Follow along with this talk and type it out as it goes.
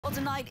Well,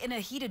 tonight, in a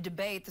heated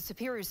debate, the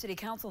Superior City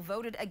Council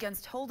voted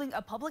against holding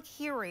a public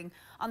hearing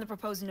on the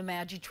proposed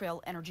Nemadji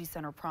Trail Energy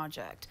Center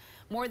project.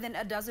 More than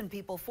a dozen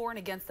people for and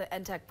against the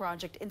NTEC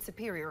project in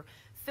Superior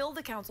filled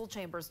the council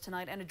chambers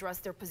tonight and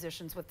addressed their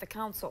positions with the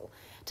council.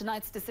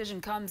 Tonight's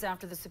decision comes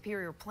after the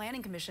Superior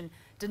Planning Commission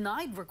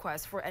denied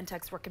requests for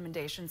NTEC's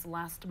recommendations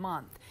last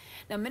month.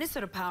 Now,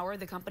 Minnesota Power,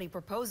 the company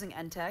proposing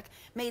NTEC,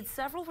 made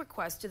several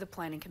requests to the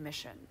Planning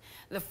Commission.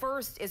 The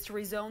first is to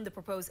rezone the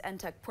proposed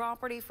NTEC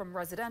property from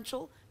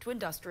residential to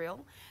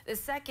industrial. The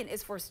second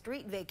is for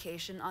street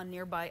vacation on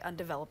nearby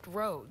undeveloped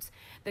roads.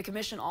 The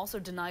commission also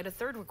denied a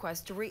third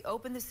request to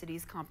reopen the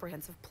city's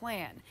comprehensive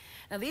plan.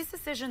 Now, these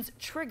decisions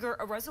trigger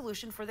a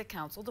resolution for the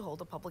council to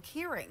hold a public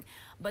hearing.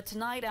 But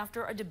tonight,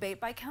 after a debate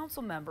by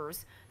council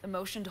members, the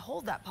motion to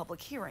hold that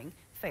public hearing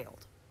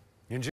failed.